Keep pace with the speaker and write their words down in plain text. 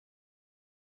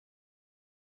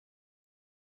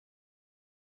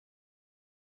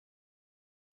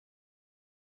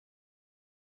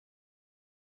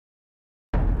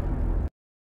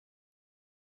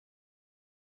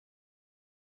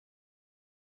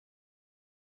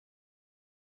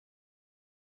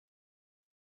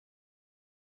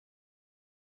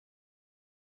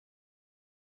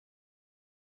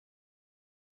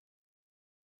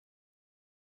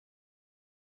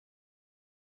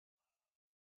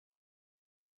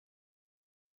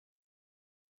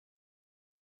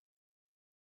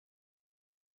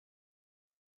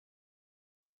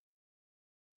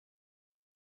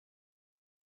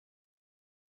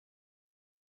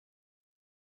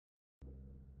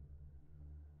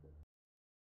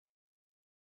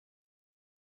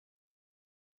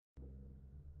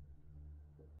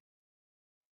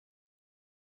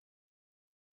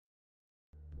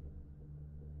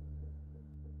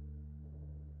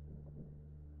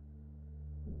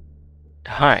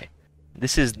Hi,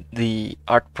 this is the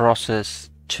art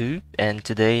process 2, and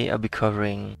today I'll be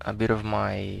covering a bit of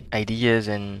my ideas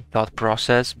and thought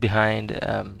process behind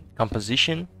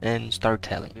composition and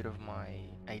storytelling.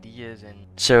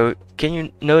 So, can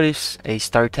you notice a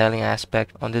storytelling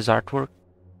aspect on this artwork?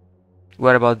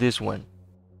 What about this one?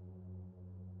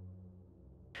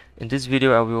 In this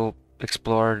video, I will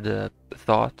explore the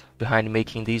thought behind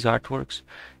making these artworks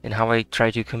and how I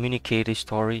try to communicate a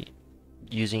story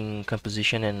using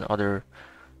composition and other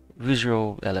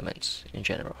visual elements in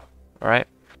general. Alright?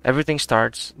 Everything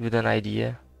starts with an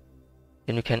idea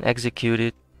and you can execute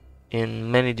it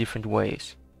in many different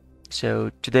ways.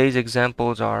 So today's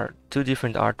examples are two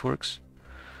different artworks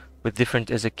with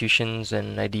different executions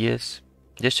and ideas,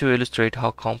 just to illustrate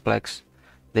how complex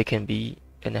they can be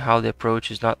and how the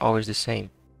approach is not always the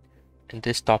same. And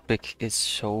this topic is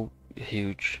so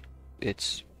huge.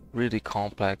 It's really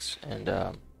complex and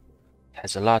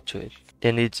has a lot to it.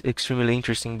 And it's extremely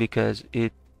interesting because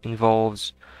it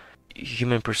involves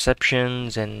human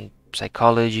perceptions and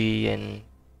psychology and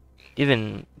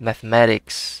even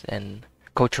mathematics and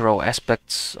cultural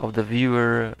aspects of the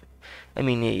viewer. I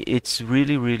mean, it's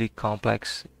really, really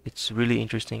complex. It's really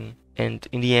interesting. And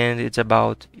in the end, it's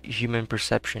about human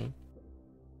perception.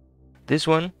 This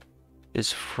one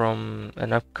is from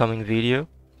an upcoming video.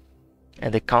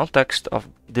 And the context of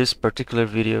this particular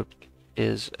video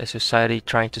is a society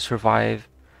trying to survive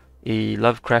a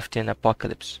Lovecraftian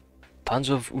apocalypse. Tons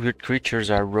of weird creatures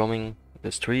are roaming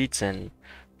the streets and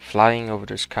flying over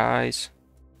the skies.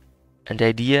 And the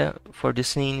idea for the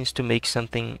scene is to make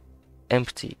something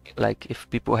empty, like if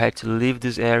people had to leave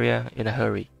this area in a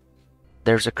hurry.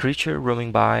 There's a creature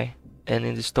roaming by, and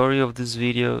in the story of this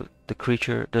video, the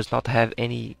creature does not have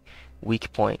any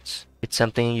weak points. It's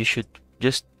something you should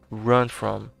just run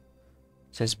from,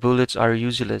 since bullets are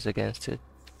useless against it.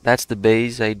 That's the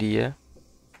base idea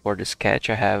for the sketch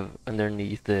I have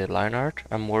underneath the line art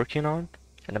I'm working on.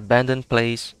 An abandoned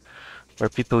place where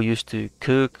people used to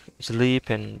cook, sleep,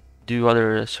 and do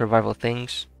other survival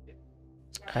things.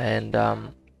 And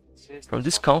from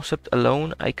this concept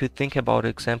alone, I could think about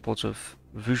examples of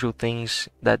visual things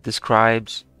that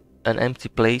describes an empty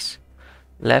place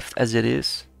left as it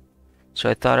is. So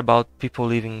I thought about people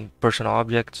leaving personal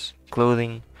objects,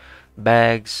 clothing,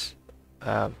 bags,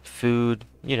 food,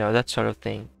 that sort of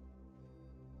thing.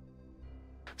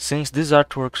 Since this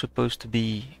artwork is supposed to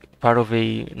be part of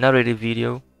a narrative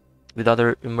video with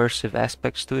other immersive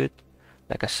aspects to it,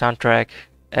 like a soundtrack,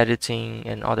 editing,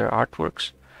 and other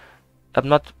artworks, I'm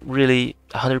not really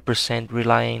 100%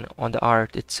 relying on the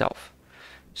art itself.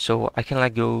 So I can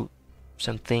let go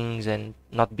some things and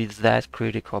not be that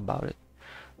critical about it.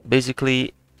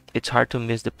 Basically, it's hard to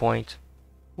miss the point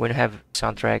when you have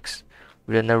soundtracks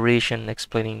with a narration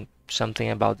explaining something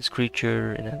about this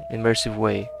creature in an immersive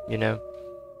way,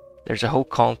 There's a whole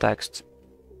context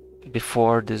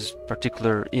before this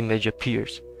particular image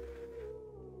appears.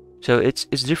 So it's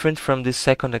different from this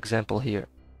second example here.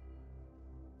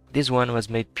 This one was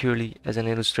made purely as an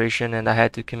illustration and I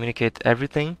had to communicate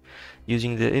everything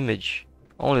using the image,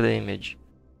 only the image.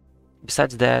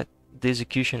 Besides that, the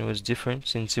execution was different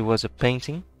since it was a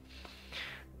painting,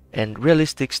 and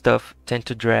realistic stuff tend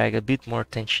to drag a bit more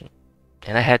attention.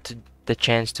 And I had the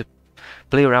chance to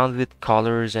play around with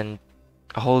colors and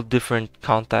a whole different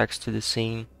context to the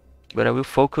scene, but I will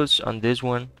focus on this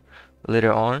one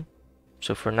later on.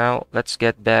 So for now, let's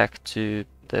get back to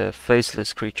the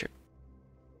faceless creature.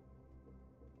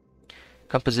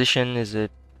 Composition is a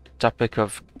topic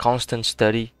of constant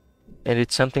study, and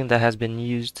it's something that has been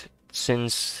used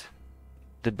since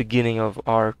the beginning of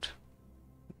art,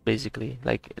 basically.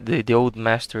 Like the old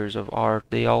masters of art,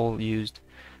 they all used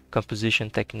composition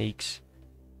techniques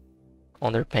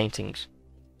on their paintings.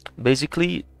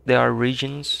 Basically, there are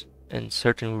regions and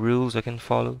certain rules I can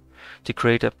follow to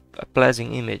create a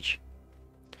pleasing image.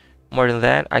 More than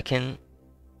that, I can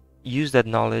use that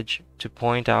knowledge to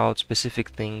point out specific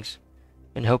things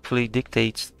and hopefully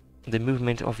dictates the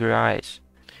movement of your eyes.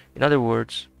 In other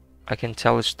words, I can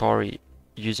tell a story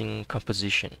using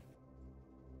composition.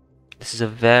 This is a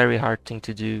very hard thing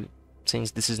to do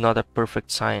since this is not a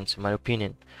perfect science in my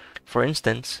opinion. For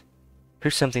instance,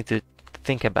 here's something to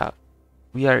think about.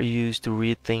 We are used to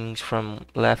read things from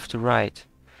left to right,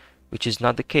 which is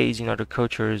not the case in other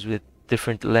cultures with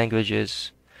different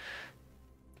languages.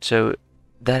 So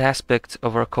that aspect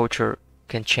of our culture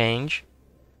can change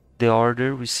the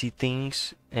order we see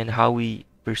things and how we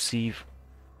perceive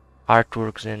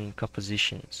artworks and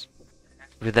compositions.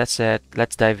 With that said,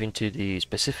 let's dive into the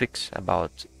specifics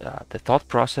about the thought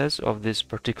process of this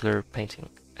particular painting.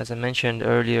 As I mentioned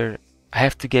earlier, I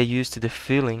have to get used to the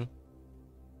feeling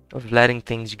of letting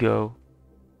things go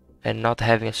and not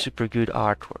having a super good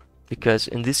artwork. Because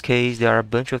in this case, there are a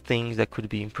bunch of things that could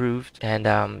be improved,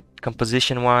 and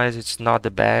composition-wise, it's not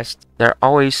the best. There's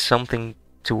always something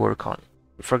to work on.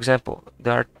 For example,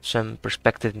 there are some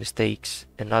perspective mistakes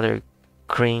and other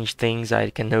cringe things I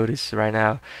can notice right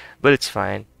now, but it's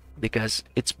fine because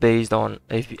it's based on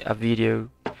a video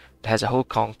that has a whole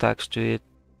context to it.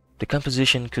 The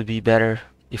composition could be better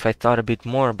if I thought a bit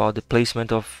more about the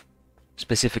placement of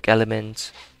specific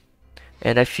elements,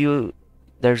 and I feel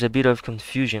there's a bit of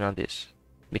confusion on this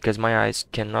because my eyes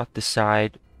cannot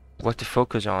decide what to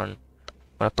focus on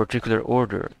a particular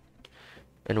order.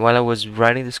 And while I was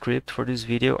writing the script for this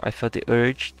video, I felt the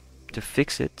urge to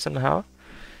fix it somehow.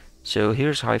 So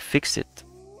here's how I fixed it.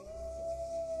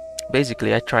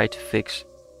 Basically, I tried to fix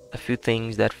a few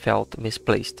things that felt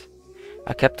misplaced.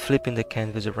 I kept flipping the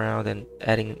canvas around and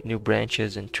adding new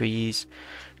branches and trees,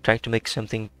 trying to make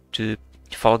something to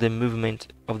follow the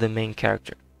movement of the main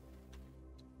character.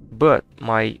 But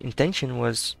my intention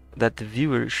was that the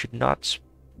viewer should not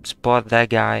spot that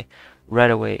guy right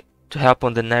away, to help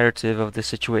on the narrative of the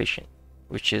situation,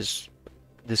 which is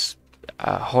this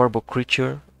horrible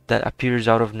creature that appears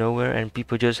out of nowhere and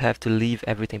people just have to leave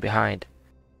everything behind.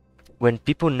 When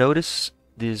people notice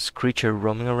this creature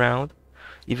roaming around,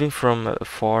 even from a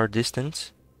far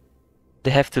distance,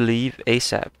 they have to leave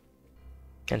ASAP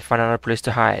and find another place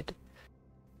to hide.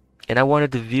 And I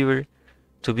wanted the viewer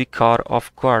to be caught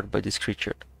off guard by this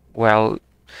creature while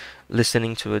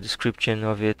listening to a description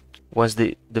of it once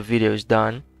the video is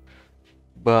done.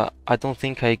 But I don't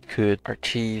think I could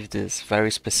achieve this very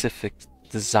specific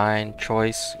design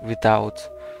choice without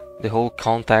the whole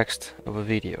context of a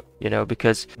video, you know,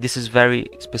 because this is very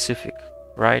specific,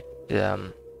 right?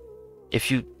 If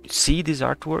you see this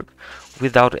artwork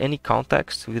without any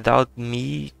context, without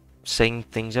me saying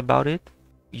things about it,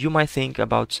 you might think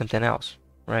about something else,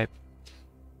 right?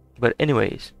 But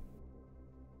anyways,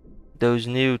 those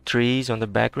new trees on the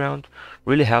background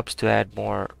really helps to add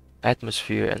more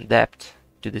atmosphere and depth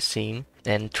to the scene.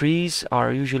 And trees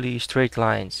are usually straight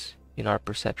lines in our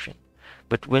perception,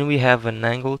 but when we have an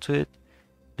angle to it,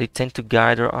 they tend to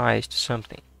guide our eyes to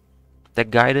something.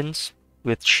 That guidance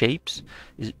with shapes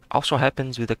also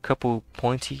happens with a couple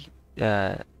pointy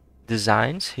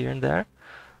designs here and there,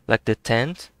 like the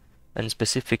tent and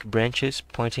specific branches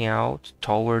pointing out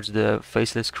towards the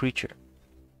faceless creature.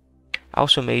 I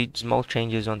also made small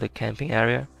changes on the camping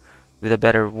area with a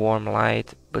better warm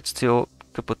light, but still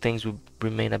a couple things will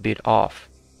remain a bit off.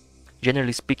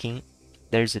 Generally speaking,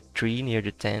 there's a tree near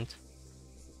the tent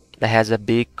that has a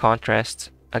big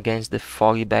contrast against the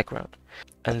foggy background,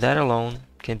 and that alone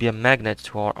can be a magnet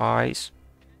to our eyes,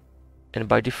 and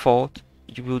by default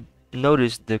you will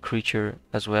notice the creature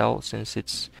as well, since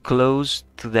it's close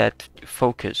to that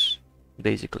focus,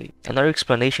 basically. Another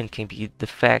explanation can be the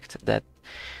fact that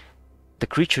the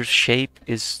creature's shape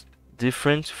is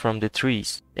different from the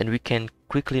trees, and we can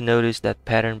quickly notice that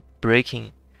pattern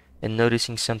breaking and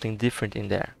noticing something different in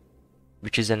there,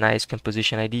 which is a nice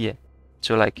composition idea.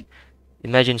 So like,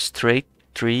 imagine straight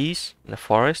trees in a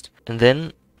forest and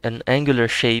then an angular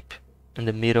shape in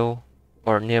the middle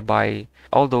or nearby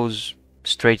all those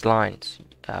straight lines.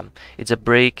 It's a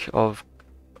break of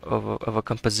a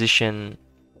composition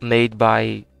made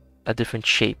by a different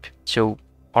shape. So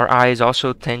our eyes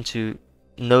also tend to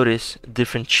notice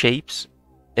different shapes,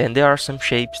 and there are some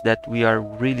shapes that we are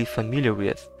really familiar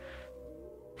with.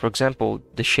 For example,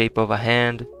 the shape of a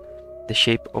hand, the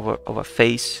shape of a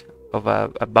face, of a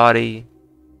body,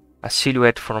 a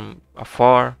silhouette from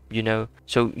afar, you know.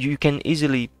 So you can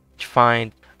easily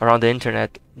find around the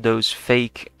internet those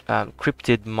fake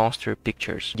cryptid monster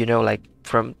pictures, you know, like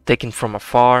taken from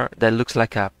afar, that looks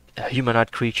like a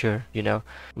humanoid creature, you know.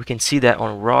 We can see that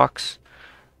on rocks.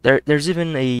 There's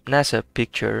even a NASA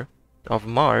picture of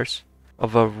Mars,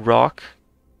 of a rock,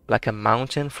 like a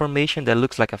mountain formation that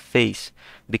looks like a face,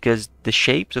 because the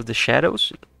shapes of the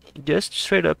shadows just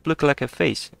straight up look like a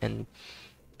face, and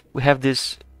we have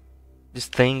this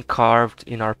thing carved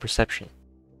in our perception.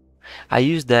 I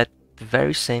used that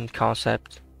very same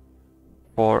concept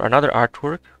for another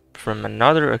artwork from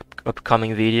another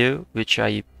upcoming video, which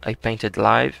I painted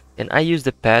live, and I used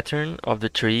the pattern of the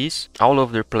trees all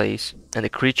over the place and the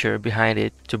creature behind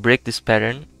it to break this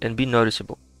pattern and be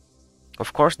noticeable.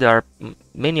 Of course, there are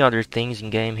many other things in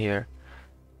game here,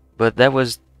 but that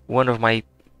was one of my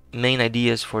main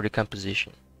ideas for the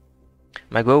composition.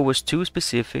 My goal was too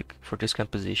specific for this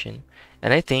composition,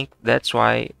 and I think that's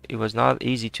why it was not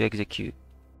easy to execute.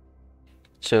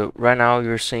 So right now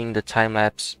you're seeing the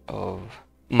time-lapse of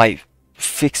my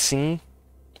fixing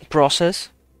process,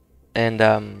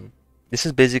 and This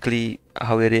is basically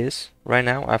how it is right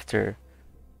now after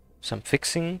some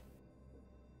fixing.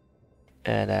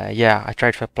 And yeah, I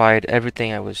tried to apply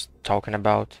everything I was talking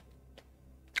about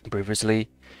previously,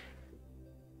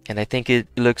 and I think it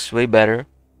looks way better,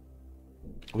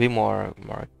 way more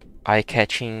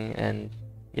eye-catching, and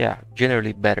yeah,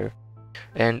 generally better.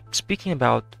 And speaking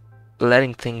about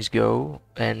letting things go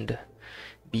and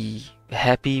be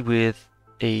happy with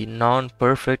a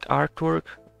non-perfect artwork,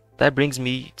 that brings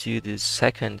me to the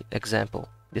second example,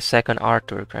 the second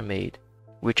artwork I made,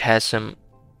 which has some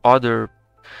other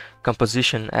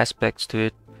composition aspects to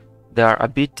it that are a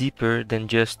bit deeper than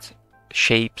just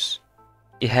shapes.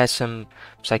 It has some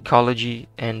psychology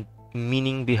and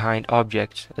meaning behind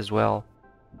objects as well.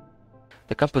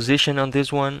 The composition on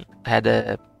this one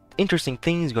had interesting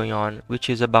things going on, which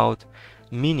is about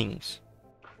meanings.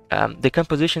 The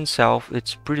composition itself,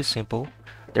 it's pretty simple.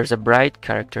 There's a bright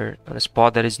character on a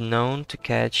spot that is known to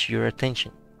catch your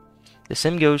attention. The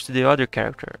same goes to the other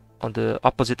character on the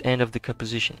opposite end of the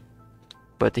composition,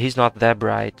 but he's not that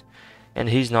bright, and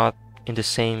he's not in the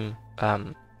same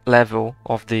level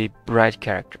of the bright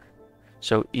character.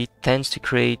 So it tends to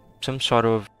create some sort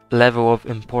of level of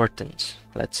importance,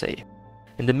 let's say.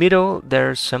 In the middle,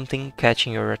 there's something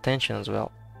catching your attention as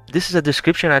well. This is a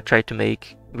description I tried to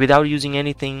make without using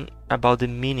anything about the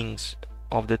meanings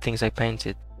of the things I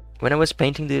painted. When I was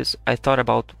painting this, I thought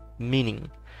about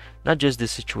meaning, not just the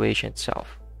situation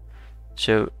itself.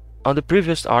 So on the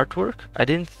previous artwork, I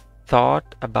didn't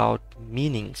thought about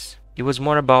meanings. It was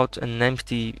more about an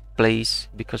empty place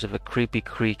because of a creepy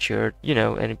creature, you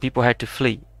know, and people had to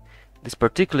flee. This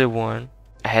particular one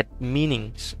had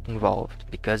meanings involved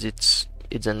because it's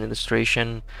an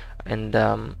illustration, and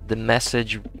the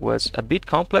message was a bit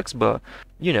complex, but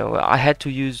you know, I had to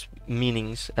use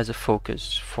meanings as a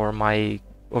focus for my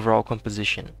overall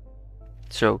composition.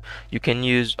 So you can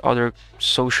use other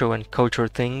social and cultural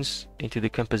things into the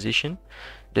composition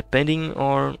depending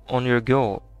on your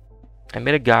goal. I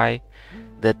met a guy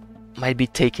that might be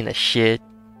taking a shit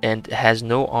and has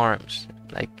no arms.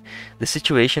 Like, the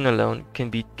situation alone can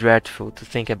be dreadful to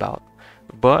think about,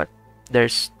 but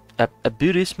there's a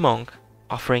Buddhist monk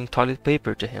offering toilet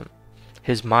paper to him.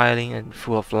 He's smiling and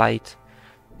full of light,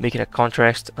 making a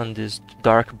contrast on this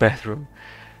dark bathroom.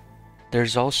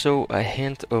 There's also a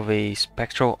hint of a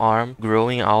spectral arm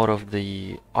growing out of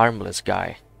the armless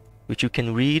guy, which you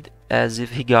can read as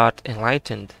if he got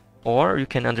enlightened, or you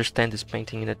can understand this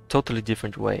painting in a totally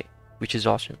different way, which is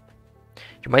awesome.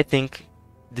 You might think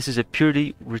this is a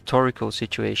purely rhetorical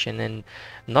situation and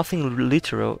nothing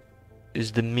literal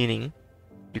is the meaning.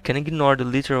 You can ignore the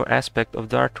literal aspect of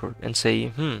the artwork and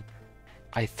say,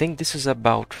 I think this is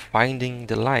about finding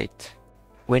the light.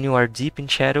 When you are deep in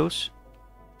shadows,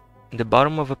 in the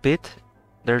bottom of a pit,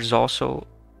 there's also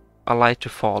a light to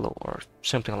follow, or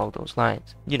something along those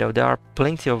lines. You know, there are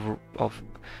plenty of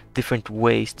different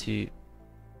ways to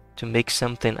make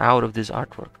something out of this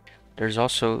artwork. There's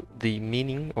also the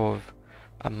meaning of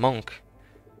a monk,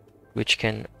 which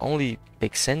can only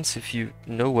make sense if you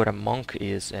know what a monk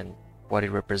is and what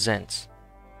it represents.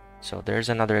 So there's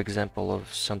another example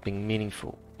of something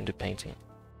meaningful in the painting.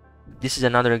 This is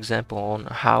another example on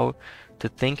how to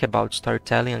think about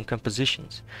storytelling and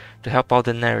compositions to help out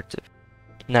the narrative.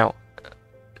 Now,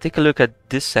 take a look at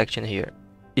this section here.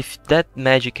 If that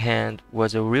magic hand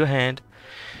was a real hand,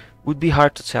 it would be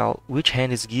hard to tell which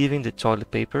hand is giving the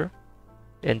toilet paper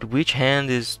and which hand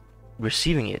is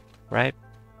receiving it, right?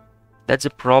 That's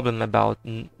a problem about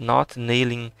not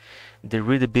nailing the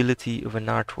readability of an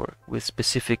artwork with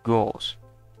specific goals.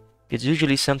 It's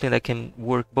usually something that can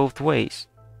work both ways.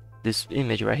 This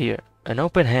image right here, an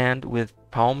open hand with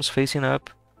palms facing up,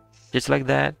 just like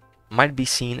that, might be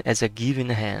seen as a giving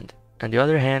hand, and the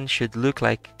other hand should look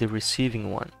like the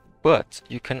receiving one. But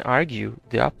you can argue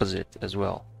the opposite as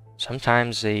well.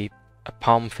 Sometimes a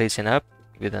palm facing up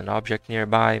with an object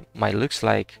nearby might look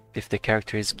like if the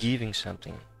character is giving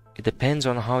something. It depends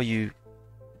on how you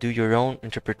do your own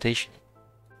interpretation.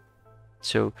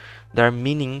 So there are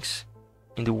meanings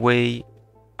in the way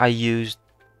I used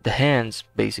the hands,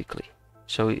 basically.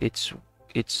 So it's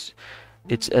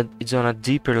on a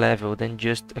deeper level than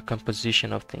just a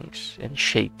composition of things and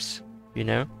shapes, you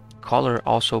know? Color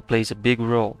also plays a big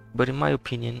role, but in my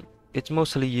opinion, it's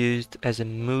mostly used as a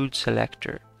mood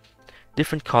selector.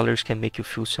 Different colors can make you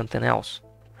feel something else,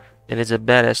 and it's a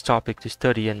badass topic to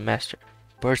study and master.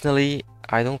 Personally,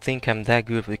 I don't think I'm that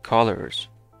good with colors,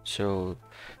 so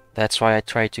that's why I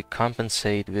try to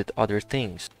compensate with other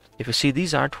things. If you see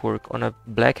this artwork on a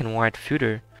black and white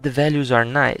filter, the values are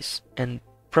nice, and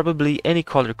probably any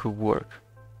color could work.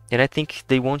 And I think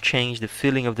they won't change the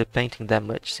feeling of the painting that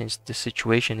much, since the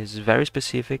situation is very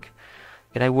specific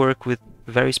and I work with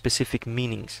very specific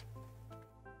meanings.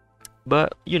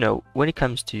 But you know, when it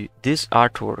comes to this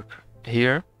artwork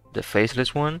here, the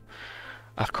faceless one,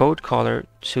 a cold color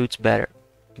suits better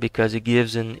because it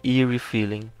gives an eerie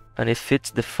feeling and it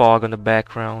fits the fog on the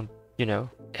background. You know,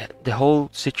 the whole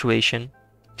situation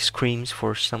screams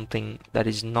for something that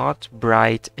is not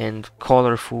bright and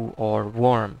colorful or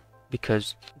warm,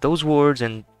 because those words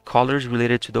and colors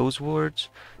related to those words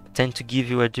tend to give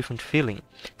you a different feeling.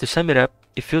 To sum it up,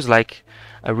 it feels like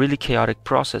a really chaotic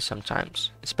process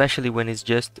sometimes, especially when it's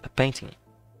just a painting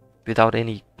without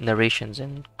any narrations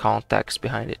and context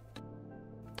behind it.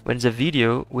 When it's a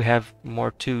video, we have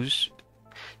more tools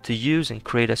to use and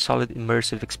create a solid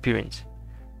immersive experience,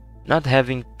 not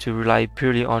having to rely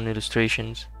purely on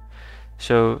illustrations.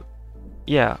 So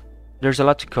yeah, there's a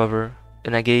lot to cover,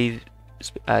 and I gave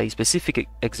specific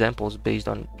examples based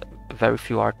on very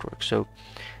few artworks, so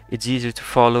it's easier to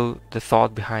follow the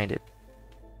thought behind it.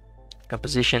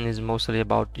 Composition is mostly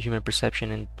about human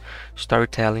perception and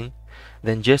storytelling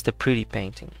than just a pretty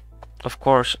painting. Of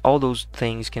course, all those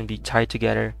things can be tied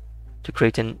together to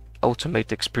create an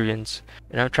ultimate experience,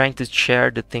 and I'm trying to share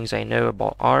the things I know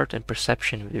about art and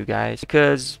perception with you guys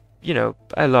because, you know,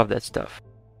 I love that stuff.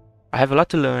 I have a lot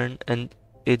to learn, and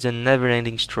it's a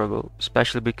never-ending struggle,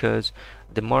 especially because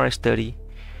the more I study,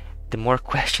 the more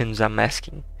questions I'm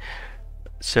asking.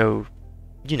 So,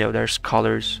 you know, there's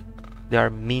colors, there are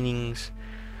meanings,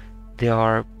 there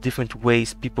are different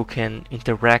ways people can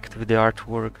interact with the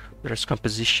artwork, there's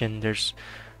composition, there's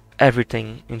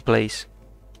everything in place,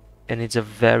 and it's a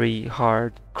very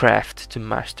hard craft to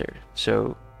master.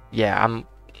 So yeah,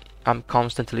 I'm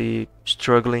constantly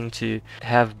struggling to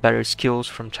have better skills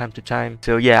from time to time.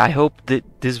 So yeah, I hope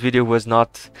that this video was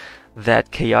not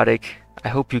that chaotic. I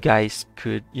hope you guys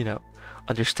could, you know,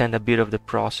 understand a bit of the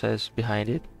process behind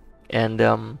it.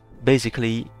 And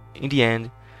basically, in the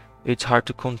end, it's hard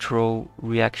to control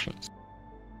reactions.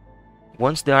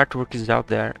 Once the artwork is out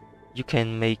there, you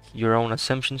can make your own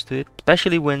assumptions to it,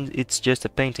 especially when it's just a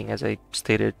painting, as I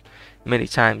stated many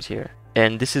times here.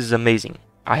 And this is amazing.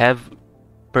 I have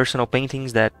personal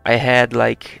paintings that I had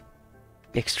like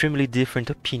extremely different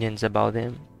opinions about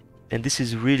them, and this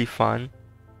is really fun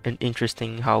and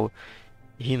interesting how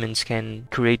humans can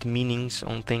create meanings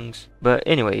on things. But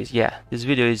anyways, yeah, this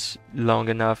video is long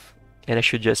enough and I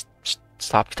should just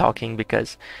stop talking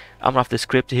because I'm off the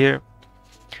script here.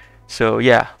 So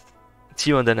yeah,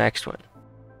 see you on the next one.